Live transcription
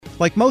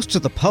Like most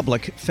of the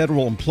public,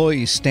 federal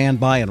employees stand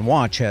by and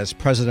watch as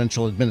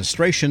presidential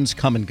administrations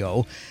come and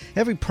go.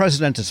 Every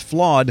president is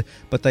flawed,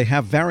 but they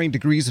have varying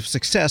degrees of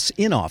success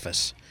in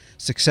office.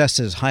 Success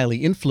is highly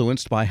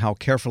influenced by how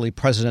carefully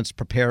presidents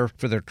prepare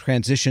for their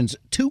transitions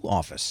to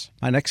office.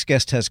 My next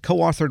guest has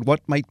co-authored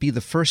what might be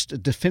the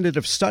first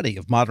definitive study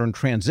of modern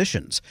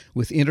transitions,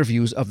 with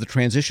interviews of the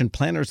transition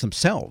planners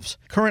themselves.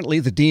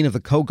 Currently, the dean of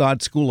the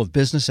Kogod School of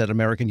Business at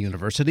American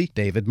University,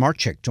 David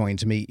Marczyk,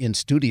 joins me in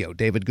studio.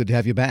 David, good to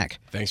have you back.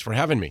 Thanks for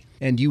having me.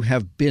 And you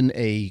have been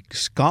a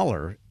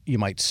scholar, you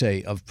might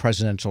say, of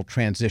presidential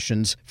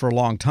transitions for a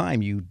long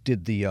time. You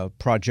did the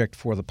project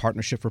for the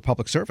Partnership for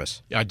Public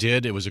Service. Yeah, I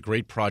did. It was a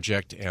great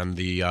project, and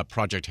the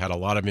project had a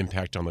lot of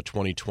impact on the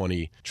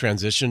 2020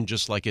 transition,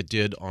 just like it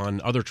did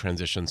on other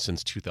transitions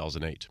since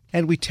 2008.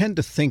 And we tend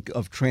to think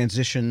of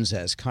transitions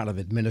as kind of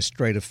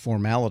administrative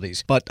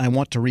formalities, but I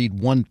want to read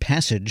one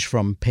passage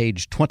from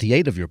page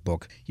 28 of your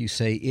book. You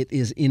say, "It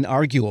is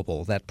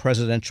inarguable that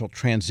presidential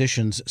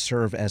transitions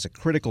serve as a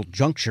critical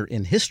juncture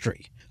in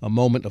history, a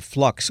moment of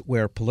flux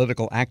where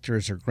political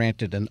actors are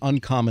granted an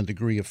uncommon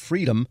degree of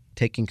freedom.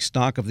 Taking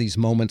stock of these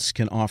moments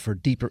can offer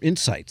deeper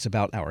insights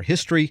about our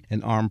history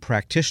and arm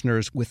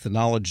practitioners with the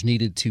knowledge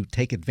needed to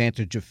take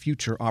advantage of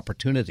future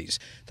opportunities."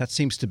 That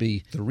seems to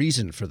be the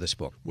reason for this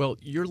book. Well,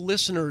 your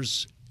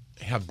listeners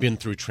have been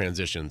through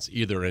transitions,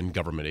 either in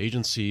government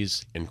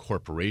agencies, in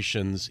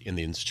corporations, in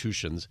the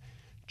institutions.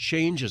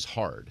 Change is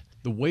hard.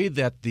 The way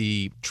that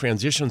the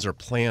transitions are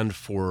planned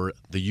for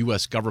the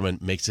U.S.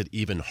 government makes it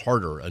even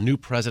harder. A new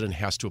president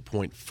has to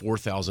appoint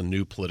 4,000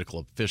 new political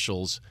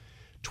officials.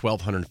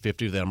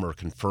 1,250 of them are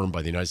confirmed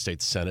by the United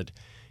States Senate.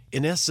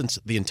 In essence,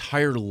 the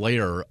entire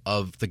layer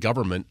of the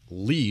government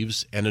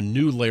leaves and a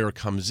new layer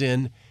comes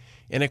in,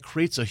 and it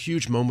creates a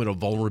huge moment of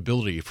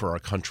vulnerability for our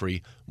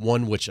country,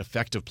 one which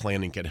effective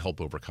planning can help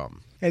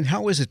overcome. And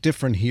how is it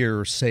different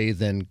here, say,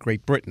 than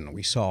Great Britain?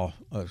 We saw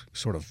a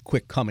sort of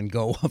quick come and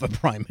go of a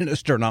prime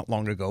minister not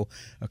long ago,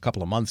 a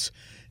couple of months.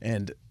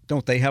 And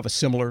don't they have a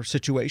similar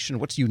situation?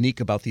 What's unique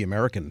about the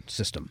American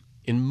system?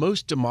 In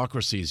most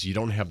democracies, you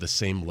don't have the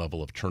same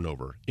level of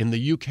turnover. In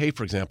the UK,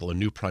 for example, a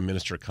new prime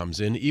minister comes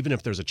in, even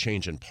if there's a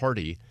change in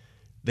party,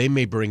 they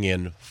may bring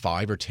in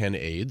 5 or 10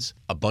 aides,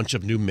 a bunch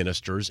of new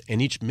ministers,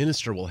 and each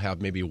minister will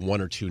have maybe 1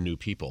 or 2 new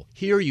people.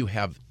 Here you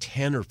have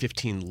 10 or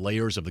 15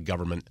 layers of the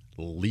government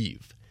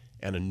leave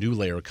and a new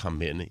layer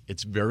come in.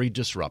 It's very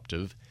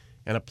disruptive,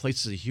 and it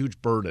places a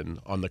huge burden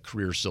on the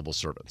career civil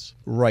servants.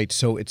 Right,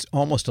 so it's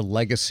almost a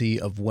legacy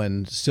of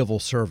when civil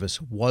service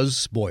was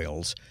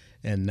spoils,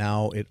 and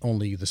now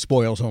the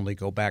spoils only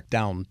go back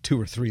down 2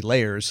 or 3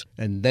 layers,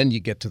 and then you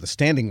get to the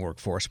standing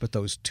workforce, but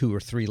those 2 or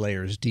 3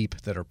 layers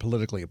deep that are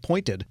politically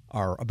appointed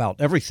are about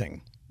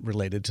everything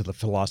related to the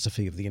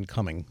philosophy of the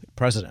incoming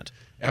president.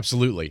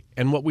 Absolutely.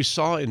 And what we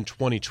saw in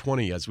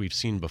 2020, as we've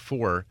seen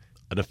before,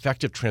 an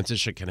effective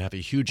transition can have a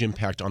huge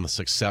impact on the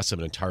success of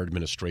an entire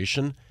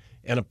administration,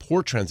 and a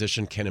poor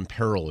transition can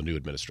imperil a new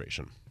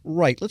administration.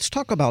 Right. Let's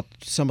talk about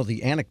some of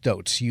the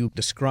anecdotes you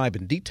describe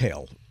in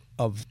detail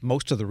of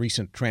most of the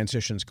recent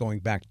transitions, going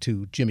back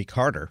to Jimmy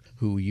Carter,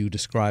 who you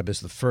describe as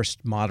the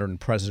first modern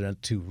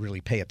president to really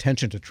pay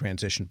attention to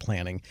transition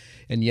planning.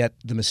 And yet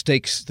the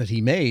mistakes that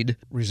he made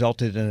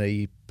resulted in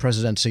a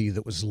presidency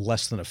that was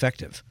less than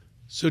effective.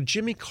 So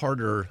Jimmy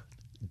Carter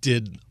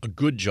did a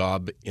good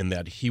job in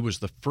that he was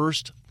the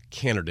first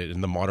candidate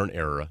in the modern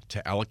era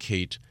to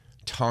allocate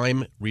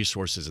time,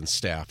 resources, and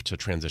staff to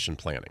transition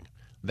planning.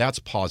 That's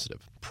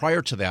positive.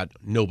 Prior to that,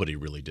 nobody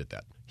really did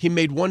that. He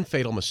made one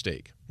fatal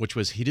mistake, which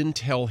was he didn't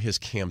tell his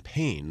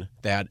campaign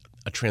that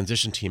a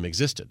transition team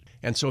existed.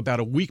 And so about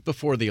a week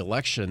before the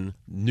election,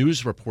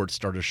 news reports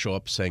started to show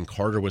up saying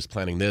Carter was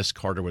planning this,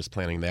 Carter was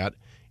planning that,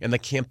 and the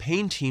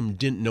campaign team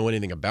didn't know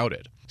anything about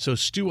it. So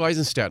Stu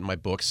Eisenstadt in my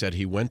book said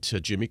he went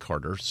to Jimmy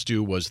Carter.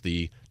 Stu was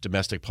the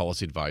domestic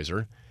policy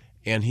advisor.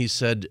 And he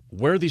said,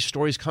 "Where are these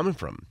stories coming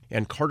from?"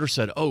 And Carter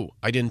said, "Oh,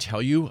 I didn't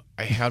tell you.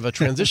 I have a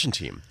transition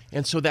team."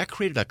 And so that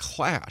created a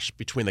clash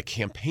between the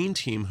campaign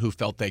team who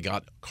felt they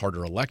got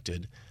Carter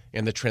elected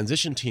and the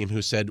transition team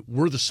who said,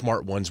 "We're the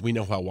smart ones. We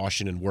know how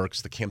Washington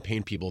works. The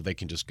campaign people, they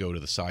can just go to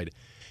the side."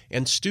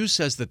 And Stu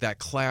says that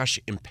clash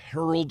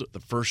imperiled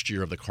the first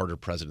year of the Carter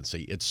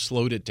presidency. It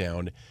slowed it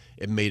down.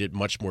 It made it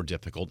much more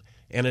difficult.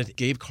 And it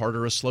gave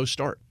Carter a slow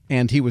start.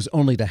 And he was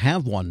only to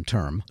have one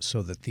term,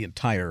 so that the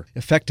entire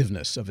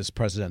effectiveness of his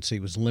presidency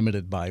was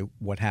limited by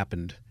what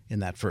happened in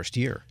that first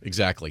year.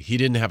 Exactly. He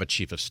didn't have a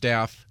chief of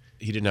staff.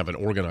 He didn't have an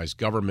organized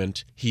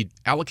government. He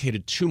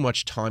allocated too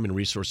much time and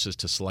resources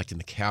to selecting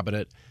the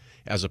cabinet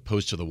as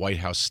opposed to the White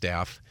House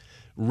staff.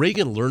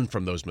 Reagan learned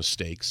from those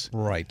mistakes.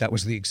 Right. That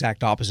was the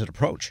exact opposite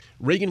approach.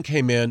 Reagan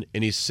came in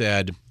and he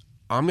said,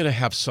 "I'm going to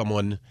have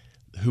someone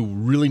who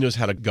really knows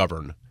how to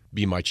govern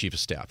be my chief of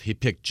staff." He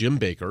picked Jim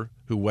Baker,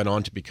 who went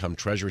on to become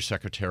Treasury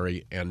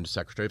Secretary and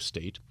Secretary of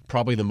State,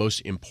 probably the most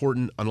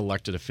important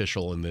unelected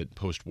official in the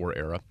post-war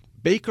era.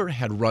 Baker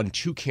had run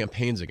 2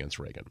 campaigns against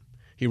Reagan.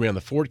 He ran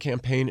the Ford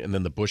campaign and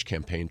then the Bush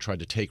campaign, tried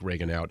to take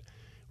Reagan out.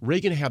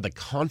 Reagan had the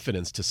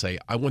confidence to say,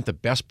 I want the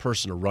best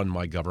person to run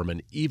my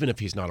government, even if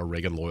he's not a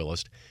Reagan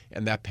loyalist,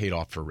 and that paid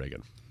off for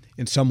Reagan.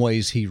 In some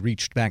ways, he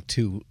reached back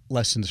to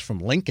lessons from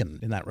Lincoln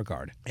in that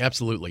regard.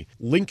 Absolutely.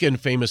 Lincoln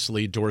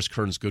famously, Doris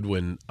Kearns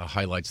Goodwin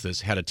highlights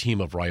this, had a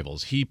team of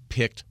rivals. He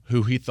picked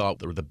who he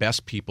thought were the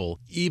best people,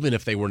 even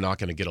if they were not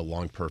going to get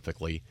along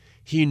perfectly.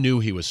 He knew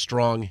he was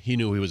strong, he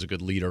knew he was a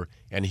good leader,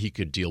 and he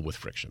could deal with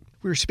friction.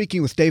 We're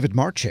speaking with David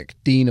Marchick,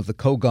 Dean of the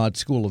Kogod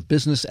School of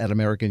Business at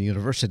American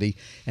University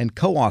and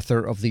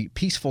co-author of The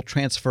Peaceful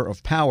Transfer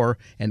of Power,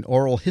 an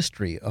Oral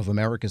History of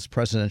America's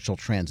Presidential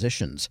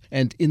Transitions.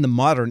 And in the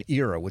modern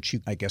era, which you,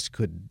 I guess,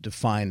 could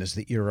define as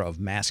the era of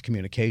mass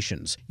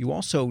communications, you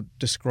also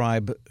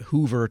describe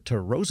Hoover to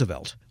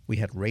Roosevelt. We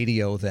had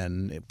radio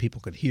then.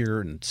 People could hear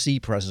and see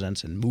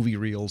presidents and movie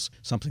reels,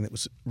 something that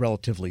was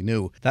relatively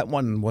new. That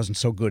one wasn't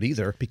so good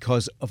either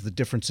because of the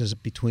differences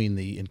between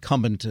the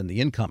incumbent and the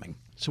incoming.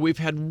 So we've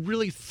had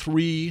really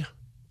three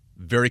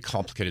very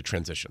complicated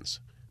transitions: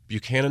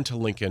 Buchanan to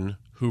Lincoln,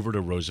 Hoover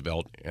to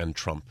Roosevelt, and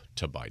Trump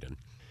to Biden.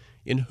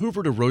 In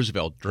Hoover to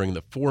Roosevelt, during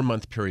the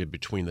 4-month period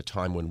between the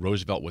time when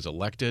Roosevelt was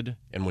elected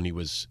and when he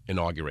was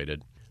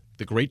inaugurated,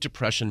 the Great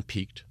Depression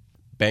peaked,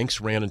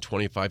 banks ran in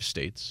 25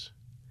 states,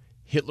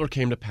 Hitler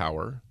came to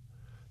power,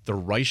 the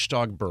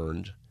Reichstag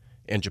burned,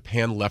 and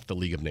Japan left the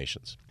League of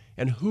Nations.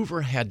 And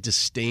Hoover had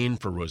disdain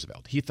for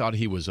Roosevelt. He thought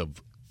he was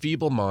of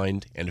feeble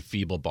mind and a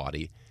feeble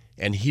body,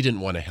 and he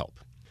didn't want to help.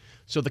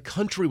 So the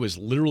country was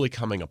literally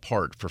coming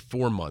apart for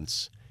 4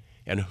 months,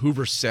 and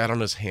Hoover sat on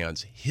his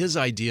hands. His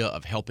idea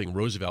of helping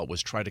Roosevelt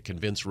was try to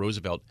convince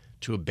Roosevelt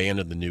to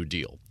abandon the New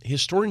Deal.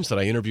 Historians that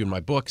I interview in my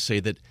book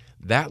say that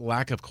that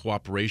lack of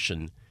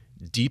cooperation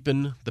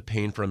deepened the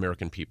pain for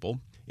American people.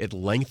 It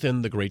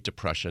lengthened the Great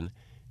Depression,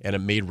 and it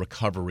made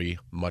recovery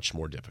much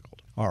more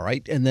difficult. All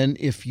right. And then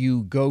if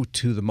you go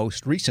to the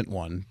most recent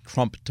one,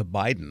 Trump to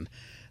Biden,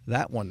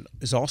 that one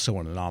is also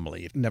an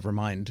anomaly. Never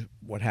mind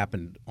what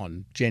happened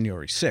on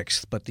January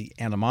 6th, but the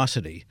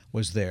animosity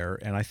was there.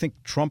 And I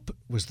think Trump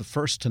was the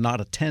first to not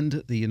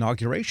attend the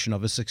inauguration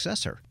of his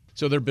successor.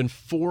 So there have been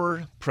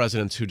 4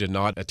 presidents who did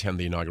not attend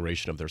the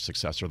inauguration of their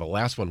successor. The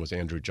last one was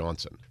Andrew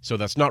Johnson. So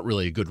that's not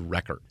really a good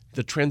record.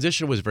 The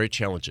transition was very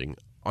challenging.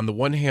 On the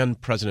one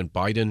hand, President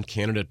Biden,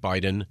 candidate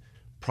Biden,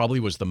 probably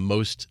was the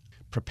most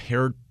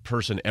prepared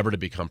person ever to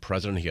become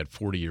president. He had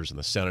 40 years in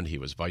the Senate. He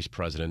was vice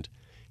president.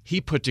 He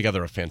put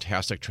together a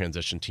fantastic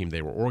transition team.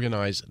 They were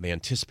organized. They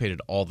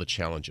anticipated all the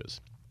challenges.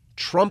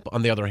 Trump,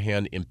 on the other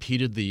hand,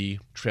 impeded the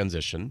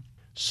transition,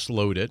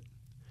 slowed it.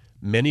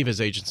 Many of his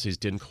agencies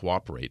didn't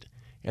cooperate.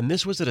 And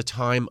this was at a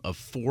time of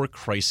 4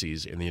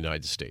 crises in the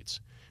United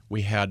States.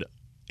 We had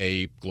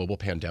a global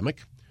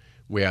pandemic.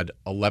 We had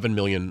 11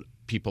 million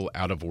people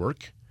out of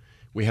work.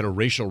 We had a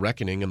racial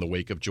reckoning in the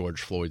wake of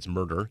George Floyd's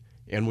murder.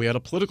 And we had a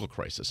political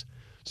crisis.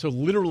 So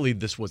literally,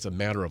 this was a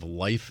matter of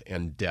life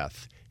and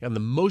death. And the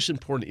most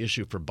important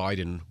issue for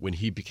Biden when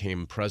he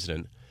became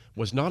president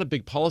was not a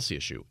big policy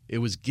issue. It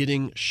was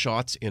getting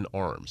shots in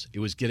arms. It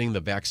was getting the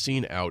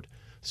vaccine out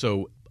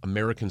so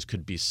Americans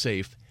could be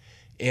safe.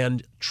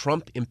 And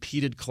Trump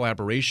impeded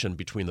collaboration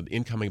between the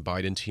incoming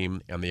Biden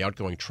team and the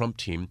outgoing Trump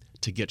team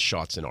to get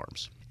shots in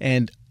arms.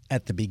 And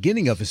at the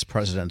beginning of his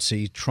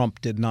presidency, Trump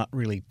did not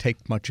really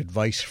take much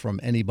advice from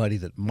anybody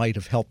that might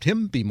have helped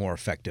him be more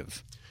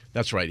effective.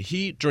 That's right.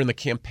 During the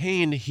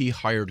campaign, he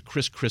hired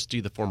Chris Christie,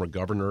 the former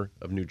governor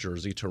of New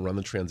Jersey, to run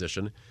the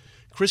transition.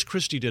 Chris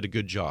Christie did a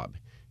good job.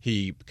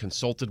 He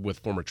consulted with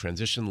former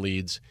transition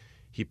leads.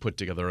 He put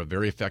together a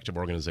very effective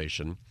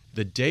organization.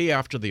 The day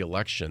after the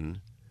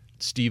election,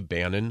 Steve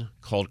Bannon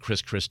called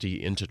Chris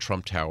Christie into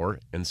Trump Tower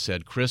and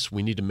said, "Chris,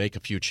 we need to make a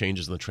few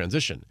changes in the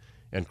transition."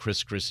 And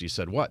Chris Christie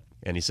said, "What?"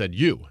 And he said,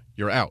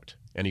 "You're out."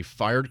 And he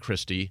fired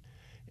Christie,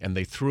 and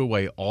they threw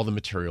away all the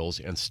materials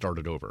and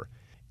started over.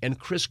 And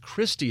Chris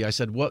Christie,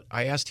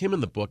 I asked him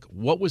in the book,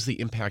 what was the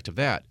impact of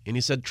that? And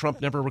he said,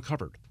 Trump never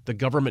recovered. The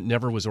government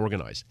never was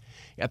organized.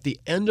 At the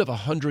end of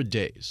 100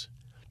 days,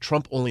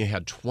 Trump only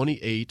had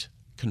 28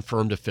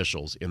 confirmed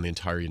officials in the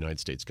entire United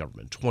States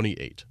government,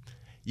 28.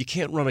 You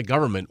can't run a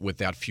government with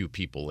that few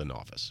people in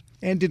office.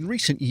 And in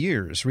recent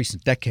years,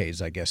 recent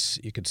decades, I guess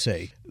you could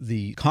say,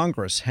 the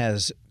Congress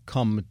has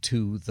come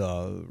to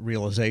the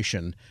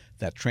realization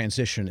that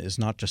transition is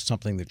not just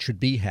something that should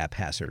be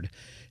haphazard.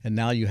 And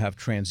now you have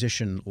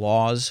transition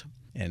laws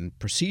and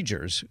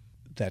procedures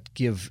that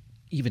give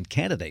even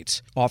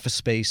candidates office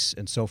space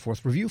and so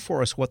forth. Review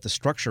for us what the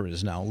structure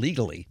is now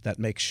legally that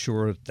makes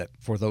sure that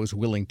for those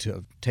willing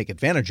to take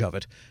advantage of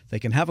it, they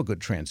can have a good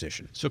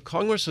transition. So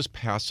Congress has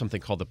passed something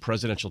called the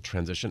Presidential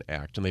Transition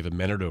Act, and they've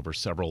amended it over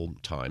several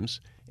times.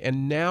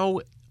 And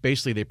now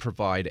basically they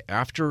provide,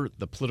 after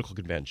the political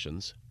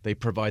conventions, they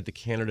provide the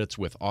candidates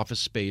with office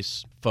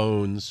space,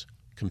 phones,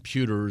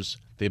 computers,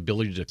 the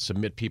ability to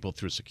submit people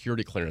through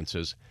security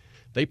clearances.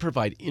 They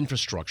provide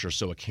infrastructure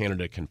so a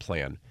candidate can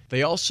plan.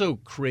 They also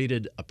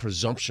created a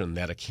presumption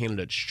that a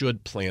candidate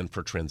should plan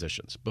for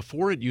transitions.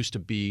 Before, it used to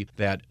be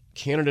that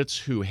candidates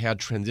who had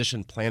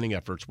transition planning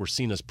efforts were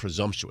seen as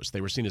presumptuous.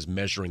 They were seen as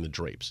measuring the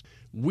drapes.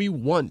 We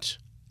want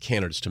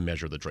candidates to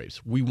measure the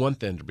drapes. We want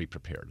them to be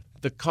prepared.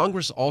 The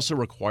Congress also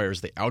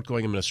requires the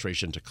outgoing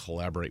administration to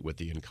collaborate with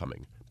the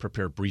incoming,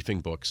 prepare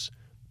briefing books,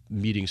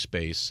 meeting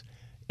space,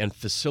 and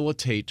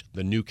facilitate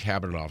the new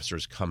cabinet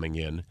officers coming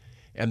in.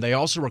 And they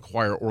also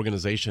require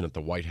organization at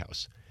the White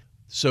House.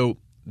 So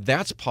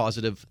that's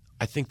positive.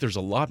 I think there's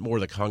a lot more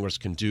that Congress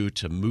can do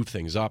to move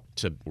things up,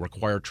 to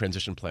require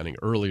transition planning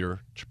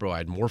earlier, to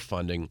provide more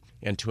funding,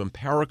 and to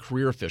empower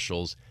career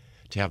officials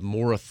to have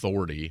more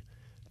authority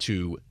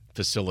to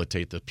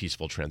facilitate the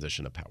peaceful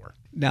transition of power.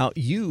 Now,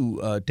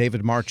 you,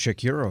 David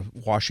Marczyk, you're a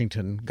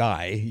Washington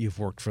guy. You've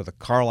worked for the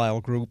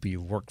Carlyle Group.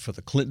 You've worked for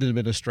the Clinton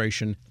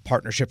administration,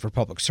 Partnership for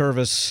Public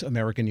Service,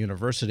 American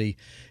University.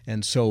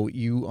 And so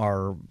you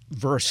are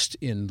versed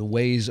in the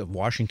ways of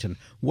Washington.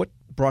 What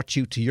brought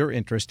you to your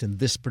interest in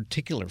this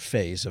particular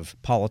phase of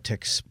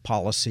politics,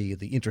 policy,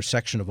 the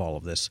intersection of all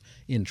of this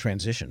in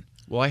transition?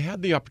 Well, I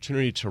had the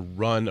opportunity to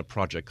run a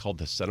project called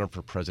the Center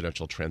for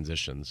Presidential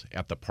Transitions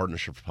at the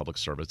Partnership for Public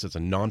Service. It's a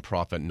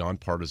nonprofit,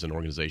 nonpartisan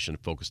organization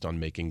focused on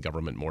making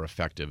government more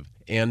effective.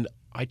 And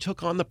I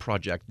took on the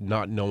project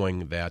not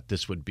knowing that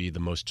this would be the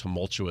most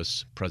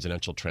tumultuous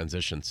presidential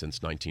transition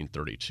since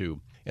 1932.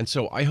 And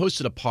so I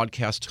hosted a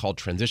podcast called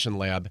Transition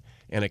Lab,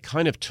 and it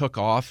kind of took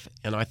off.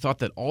 And I thought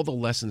that all the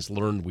lessons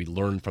we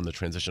learned from the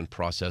transition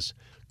process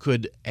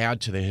could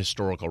add to the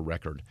historical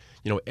record.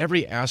 You know,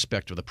 every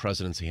aspect of the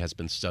presidency has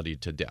been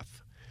studied to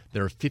death.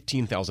 There are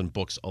 15,000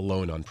 books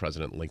alone on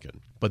President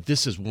Lincoln. But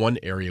this is one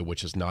area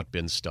which has not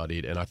been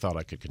studied, and I thought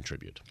I could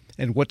contribute.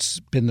 And what's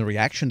been the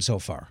reaction so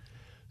far?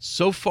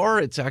 So far,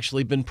 it's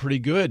actually been pretty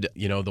good.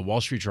 You know, the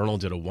Wall Street Journal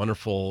did a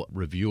wonderful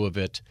review of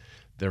it.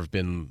 There have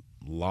been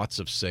lots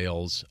of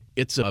sales.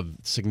 It's of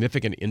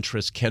significant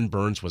interest. Ken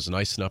Burns was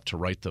nice enough to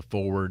write the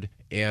foreword.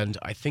 And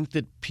I think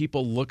that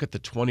people look at the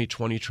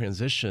 2020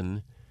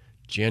 transition,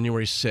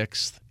 January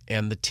 6th,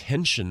 and the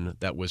tension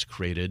that was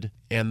created,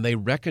 and they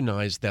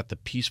recognize that the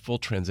peaceful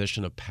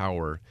transition of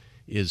power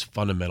is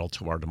fundamental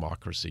to our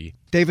democracy.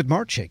 David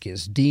Marczyk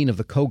is Dean of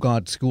the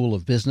Kogod School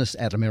of Business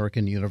at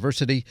American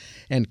University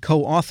and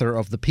co-author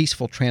of The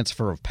Peaceful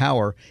Transfer of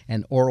Power,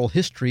 an Oral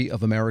History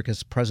of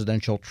America's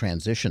Presidential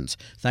Transitions.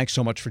 Thanks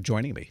so much for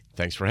joining me.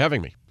 Thanks for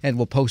having me. And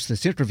we'll post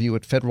this interview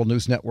at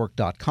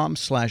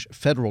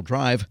federalnewsnetwork.com/Federal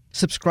Drive.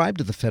 Subscribe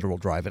to the Federal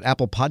Drive at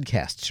Apple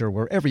Podcasts or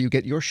wherever you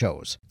get your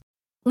shows.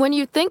 When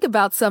you think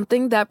about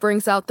something that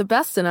brings out the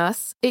best in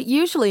us, it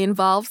usually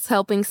involves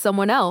helping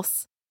someone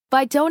else.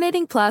 By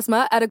donating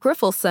plasma at a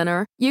Grifols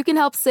Center, you can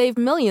help save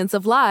millions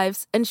of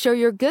lives and show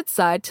your good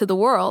side to the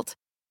world.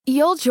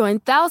 You'll join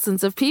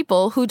thousands of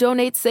people who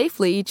donate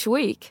safely each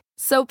week,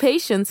 so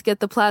patients get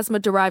the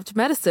plasma-derived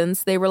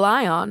medicines they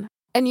rely on.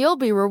 And you'll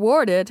be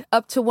rewarded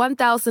up to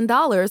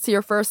 $1,000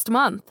 your first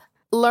month.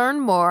 Learn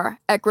more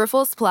at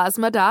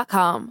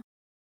grifolsplasma.com.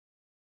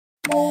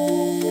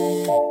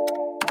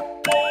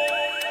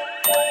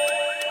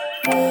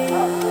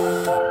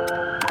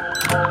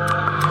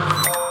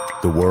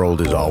 The world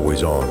is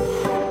always on,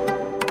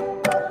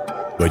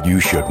 but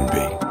you shouldn't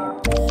be.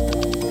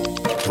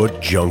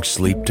 Put junk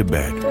sleep to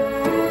bed.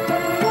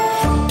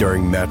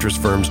 During Mattress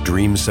Firm's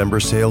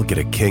Dreamcember sale, get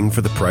a king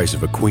for the price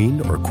of a queen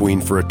or a queen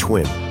for a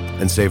twin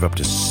and save up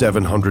to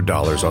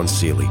 $700 on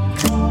Sealy.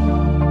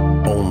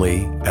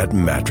 Only at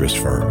Mattress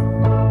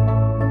Firm.